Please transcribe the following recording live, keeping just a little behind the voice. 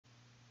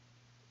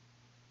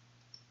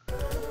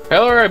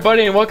Hello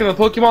everybody and welcome to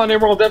Pokemon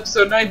Emerald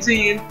episode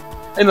 19.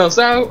 In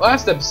the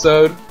last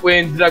episode, we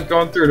ended up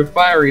going through the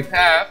fiery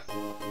path.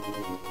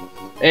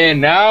 And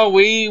now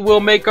we will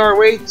make our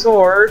way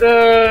toward,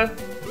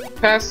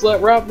 past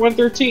Route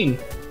 113.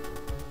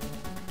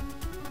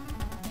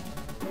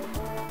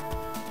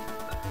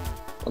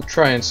 I'll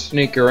try and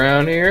sneak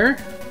around here,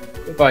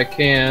 if I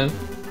can.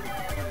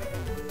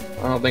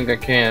 I don't think I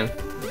can.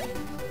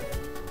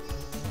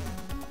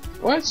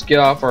 Let's get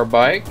off our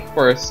bike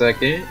for a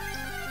second.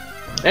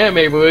 And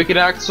maybe we can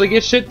actually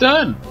get shit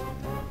done.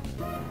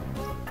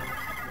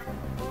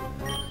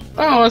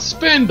 Oh, a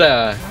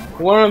Spinda!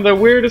 One of the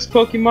weirdest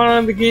Pokemon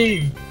in the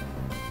game.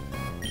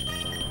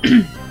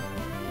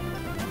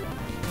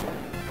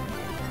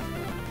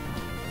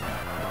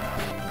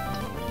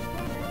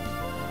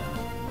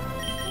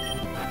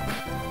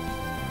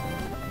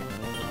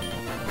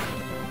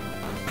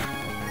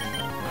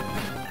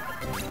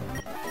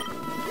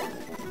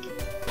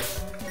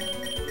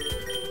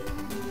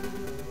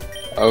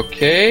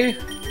 Okay.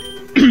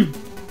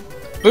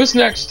 Who's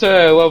next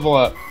to level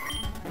up?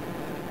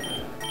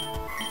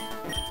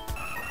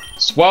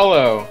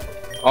 Swallow.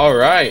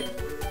 Alright.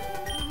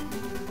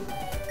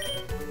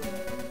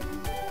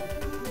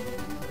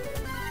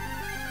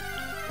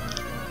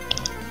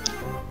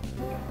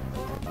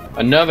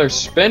 Another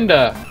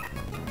Spinda.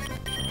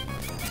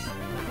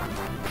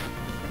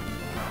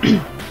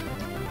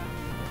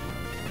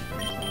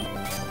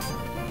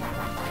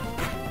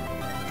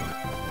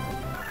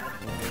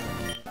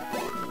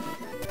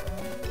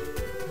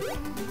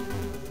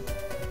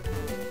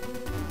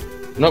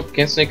 Nope,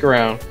 can't sneak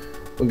around.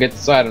 We'll get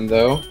beside him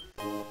though.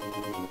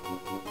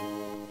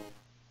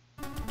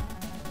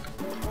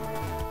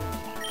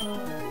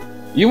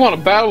 You want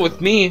to battle with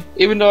me,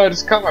 even though I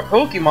just caught my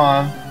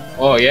Pokemon?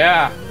 Oh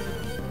yeah.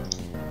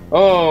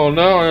 Oh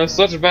no, that's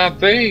such a bad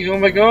thing. Oh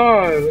my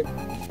god.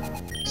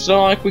 It's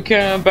not like we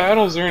can't have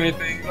battles or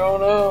anything. Oh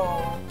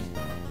no.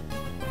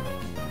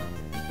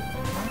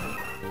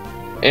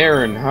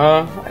 Aaron,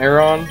 huh?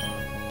 Aaron?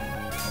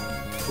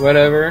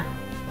 Whatever.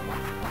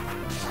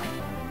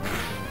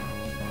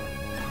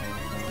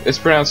 It's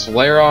pronounced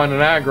Lairon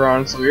and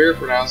Aggron, so you're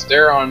pronounced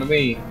Daron to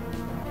me.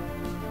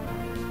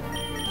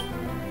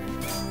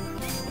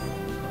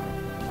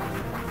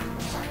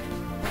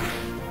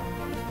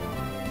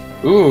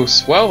 Ooh,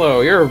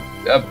 Swallow, you're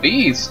a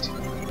beast.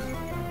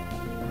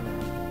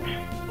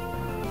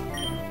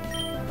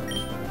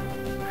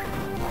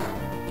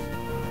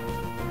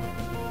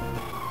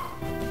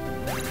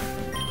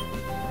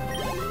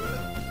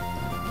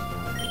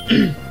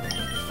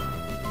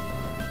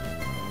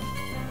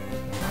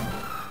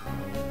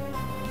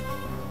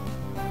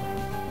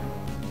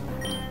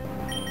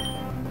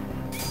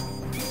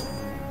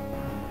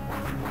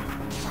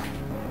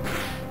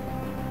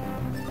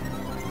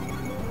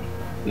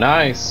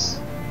 Nice.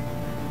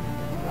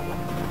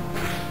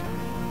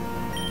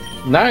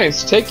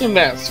 Nice, taking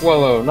that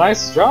Swallow.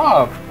 Nice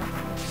job.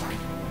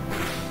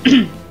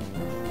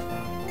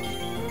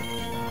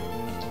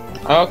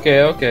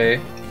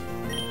 Okay.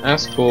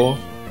 That's cool.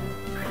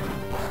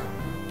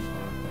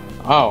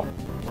 Oh.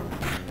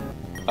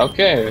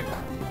 Okay.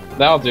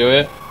 That'll do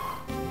it.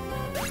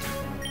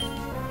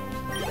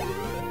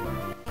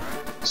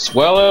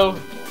 Swallow,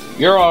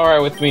 you're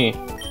alright with me.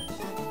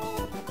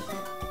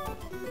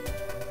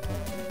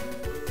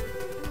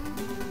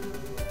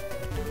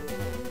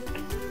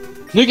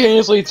 You can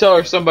easily tell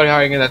there's somebody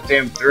hiding in that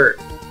damn dirt.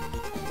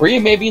 Were you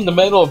maybe in the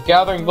middle of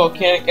gathering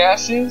volcanic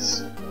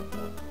ashes?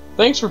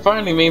 Thanks for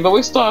finding me, but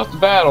we still have to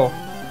battle.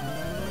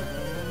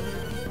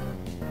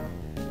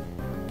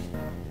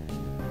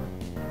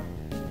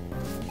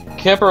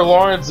 Camper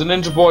Lawrence and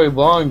Ninja Boy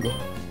Long.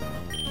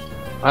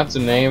 That's a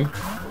name.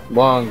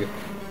 Long.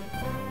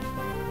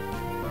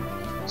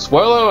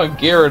 Swallow and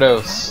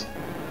Gyarados.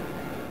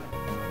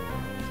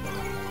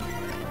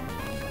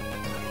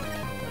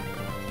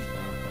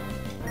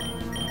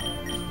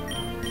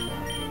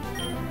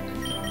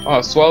 Oh,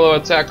 Swallow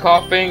attack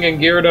Coughing and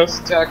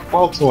Gyarados attack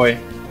Baltoy.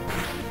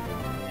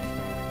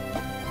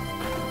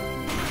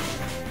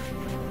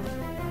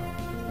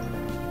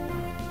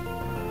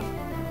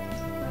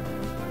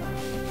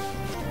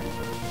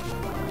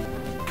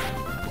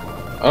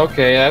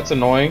 Okay, that's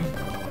annoying.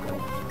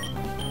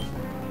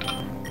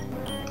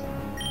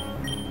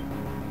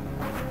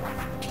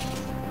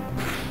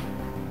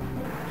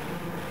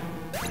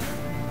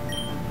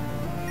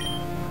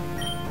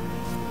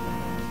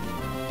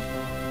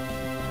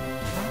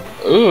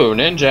 Ooh,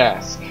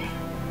 Ninjask.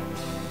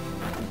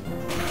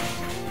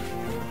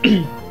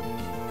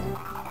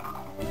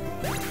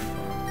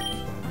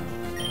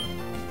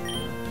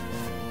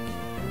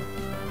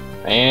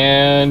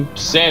 And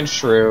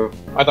Sandshrew.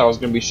 I thought it was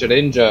gonna be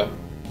Shedinja.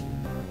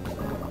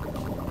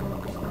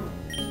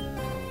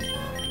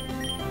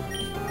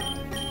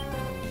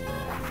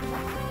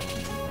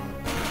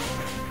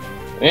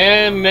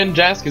 And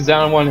Ninjask is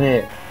down in one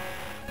hit.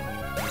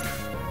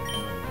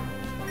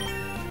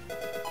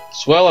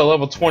 Swell at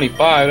level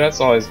 25,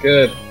 that's always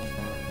good.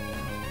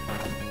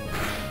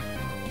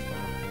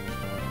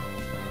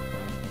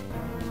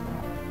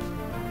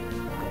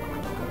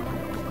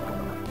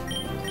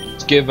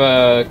 give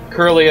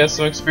Curlia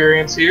some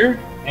experience here,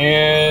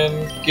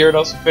 and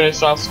Gyarados will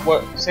finish off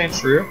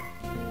Sandshrew,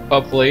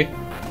 hopefully.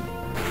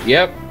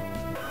 Yep.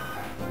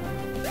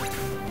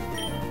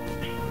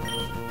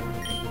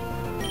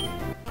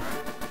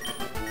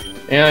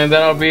 And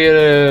that'll be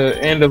the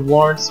end of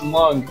Lawrence and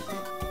Lung.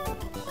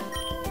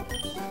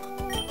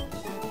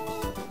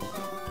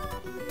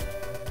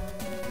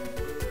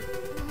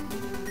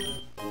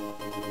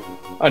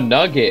 A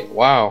nugget,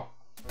 wow.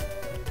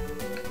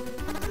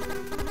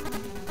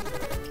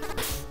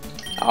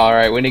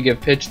 Alright, we need to give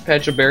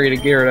Pecha Berry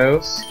to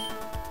Gyarados.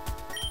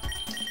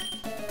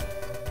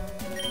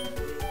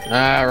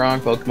 Ah,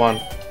 wrong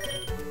Pokemon.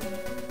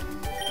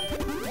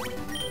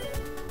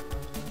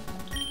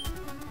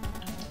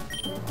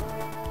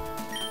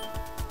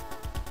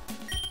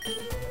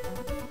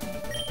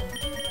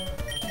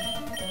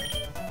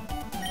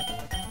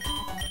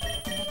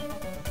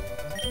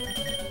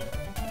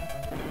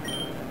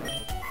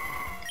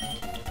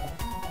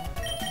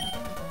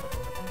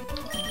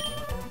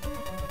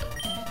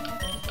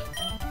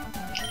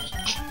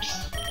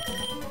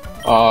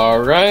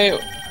 Alright,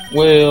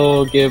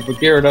 we'll give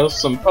Gyarados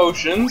some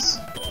potions.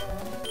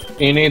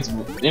 He needs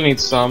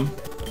some,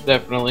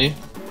 definitely.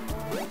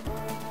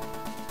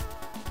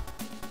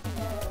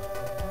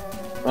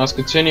 Let's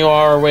continue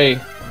our way.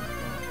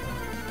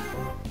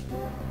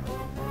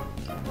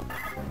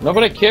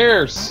 Nobody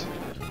cares.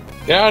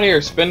 Get out of here,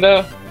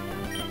 Spinda.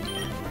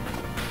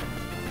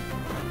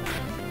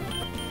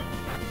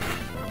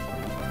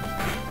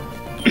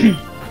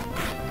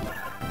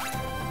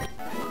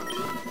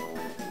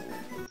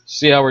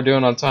 See how we're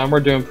doing on time? We're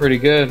doing pretty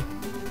good.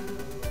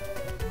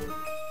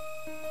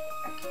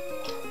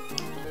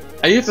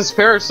 I used this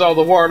parasol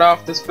to ward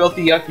off this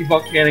filthy, yucky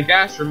volcanic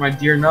ash from my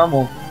dear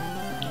Numel.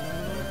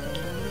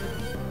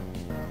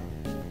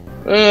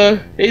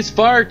 He's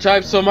fire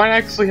type, so it might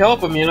actually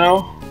help him, you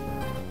know?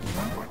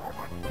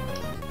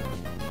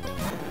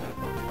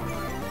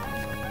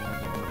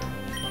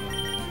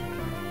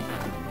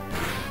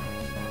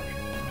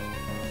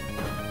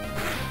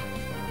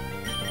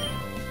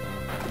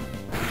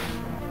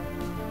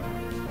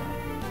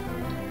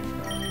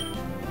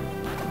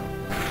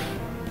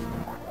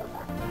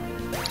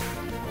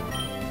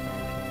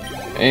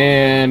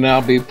 And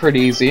that'll be pretty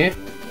easy.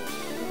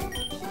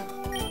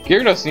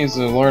 Gyarados needs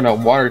to learn a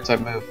water type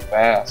move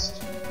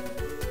fast.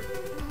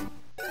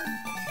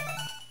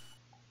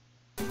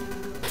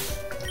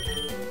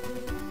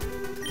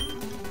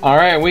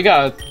 Alright, we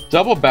got a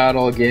double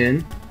battle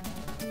again.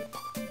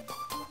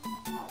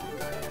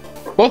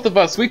 Both of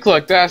us, we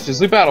collect ashes.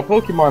 We battle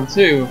Pokemon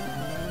too.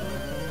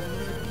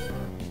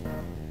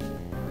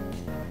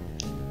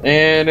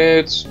 And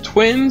it's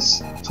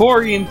twins,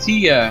 Tori and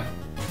Tia.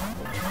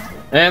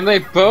 And they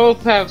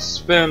both have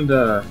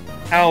Spinda.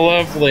 How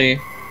lovely.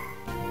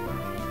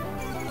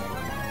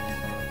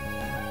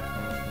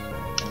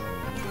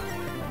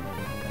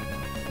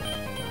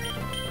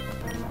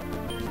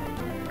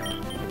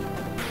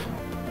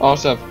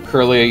 Also have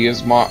Curlia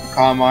use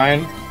Calm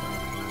Mind.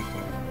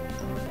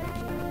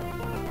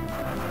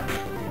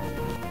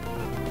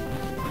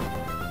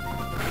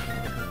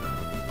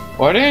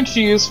 Why didn't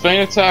you use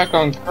Feint Attack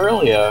on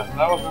Curlia?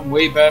 That would have been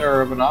way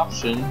better of an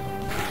option.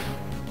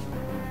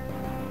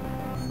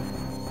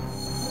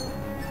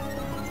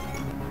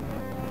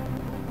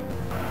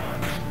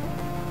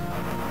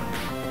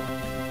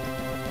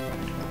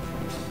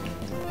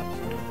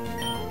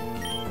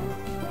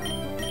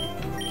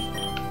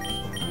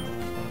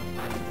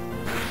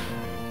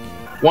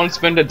 One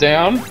Spinda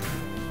down.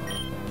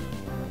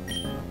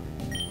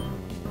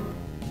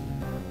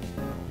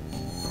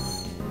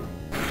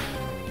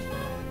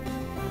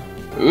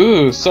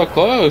 Ooh, so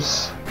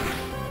close.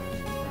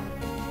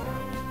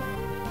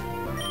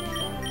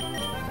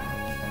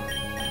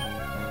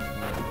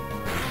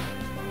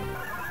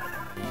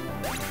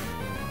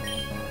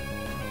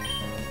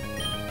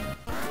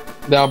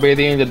 That'll be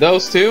the end of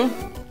those two.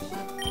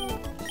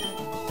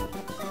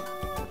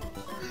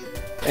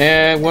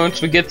 And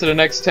once we get to the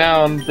next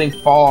town, I think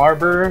Fall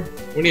Arbor,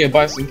 we need to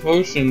buy some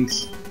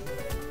potions.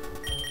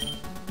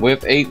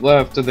 With 8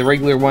 left of the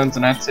regular ones,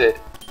 and that's it.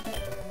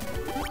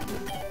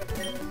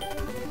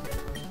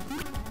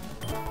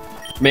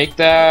 Make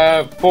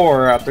that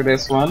 4 after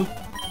this one.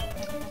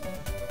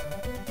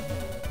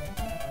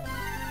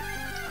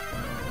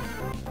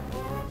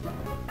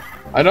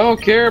 I don't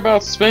care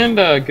about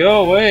Spinda,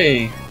 go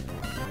away.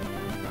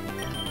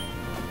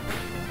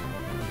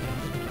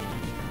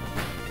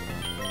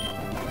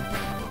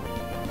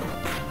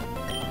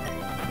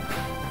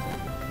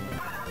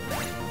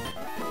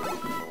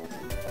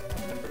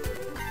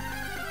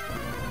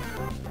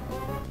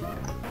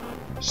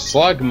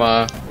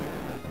 Slugma.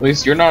 At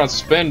least you're not a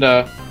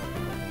Spinda.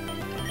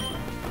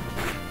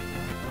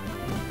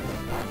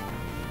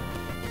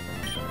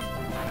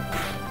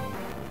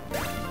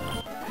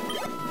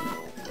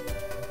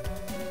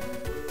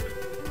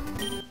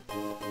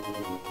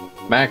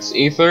 Max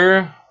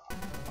Ether.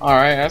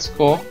 Alright, that's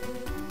cool.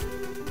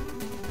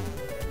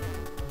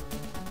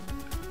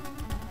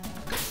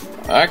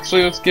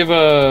 Actually, let's give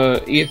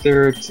a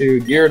ether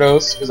to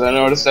Gyarados because I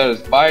noticed that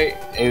his bite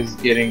is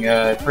getting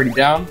pretty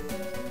down.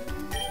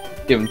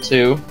 Give him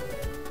 2.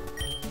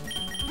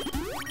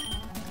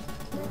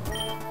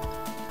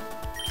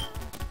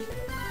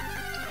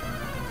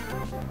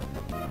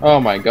 Oh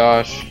my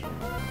gosh.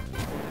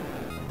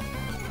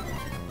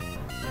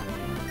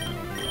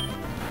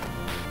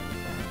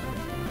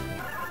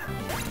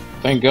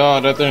 Thank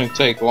God that didn't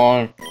take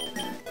long.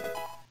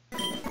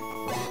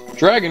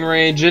 Dragon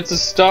Rage, it's a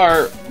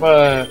start,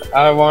 but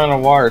I want a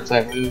water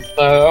type.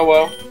 Oh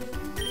well.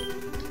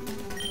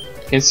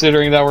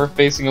 Considering that we're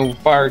facing a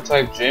fire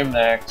type gym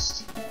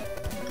next.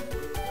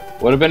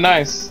 Would have been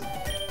nice.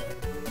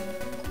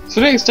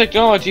 Today's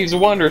technology is a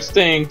wondrous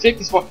thing. Take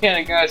this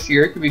volcanic ash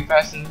here, it can be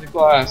fastened into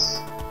glass.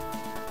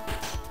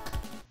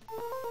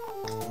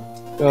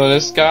 So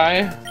this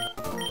guy.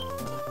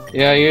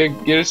 Yeah, you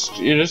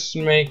just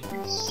make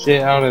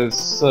shit out of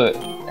soot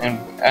and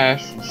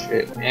ash and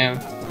shit, man.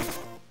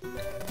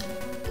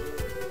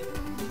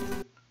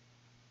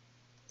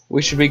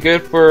 We should be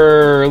good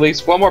for at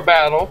least one more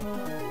battle.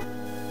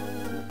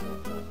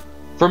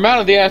 From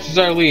out of the ashes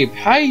I leap.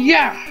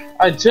 Hi-ya!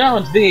 I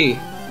challenge thee!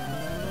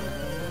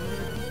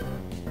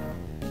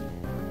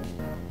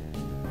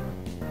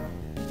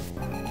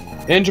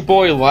 Ninja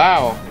Boy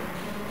Lao.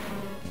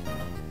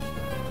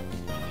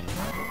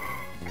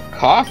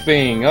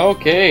 Coughing,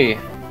 okay.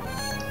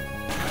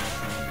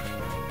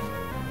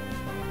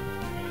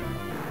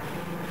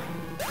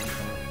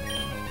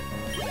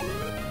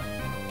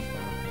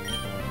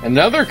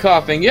 Another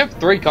coughing. You have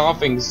 3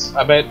 coughings.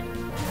 I bet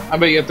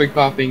you have 3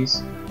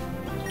 coughings.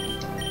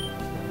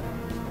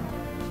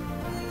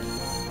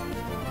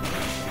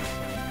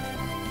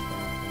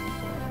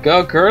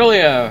 Go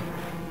Curlia.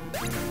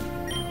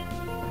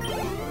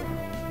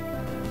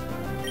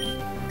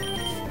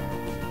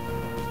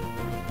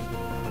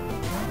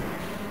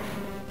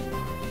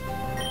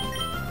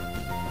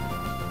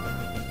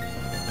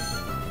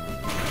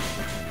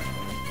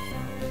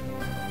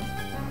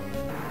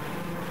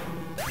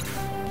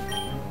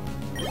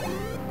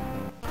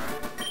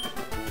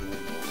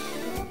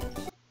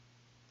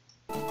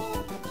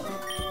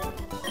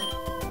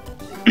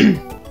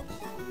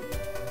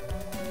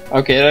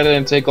 Okay, that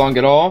didn't take long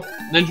at all.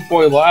 Ninja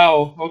Boy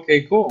Lao.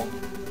 Okay, cool.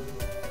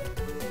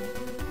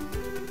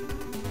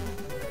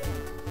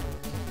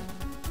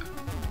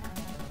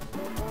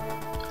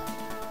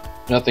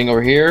 Nothing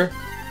over here.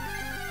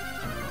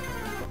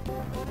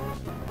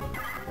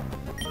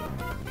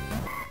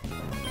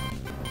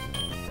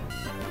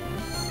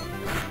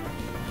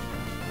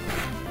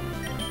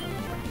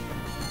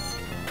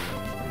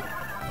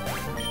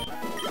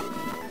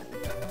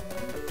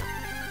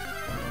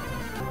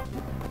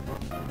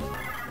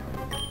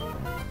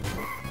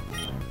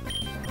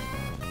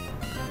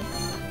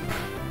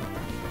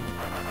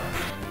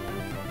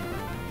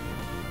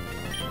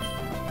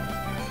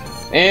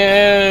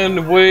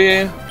 And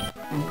we...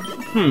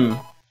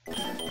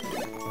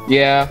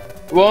 Yeah.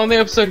 Well, in the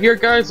episode here,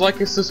 guys, like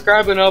and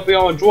subscribe, and I hope you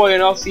all enjoy,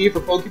 and I'll see you for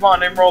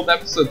Pokemon Emerald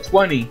episode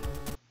 20.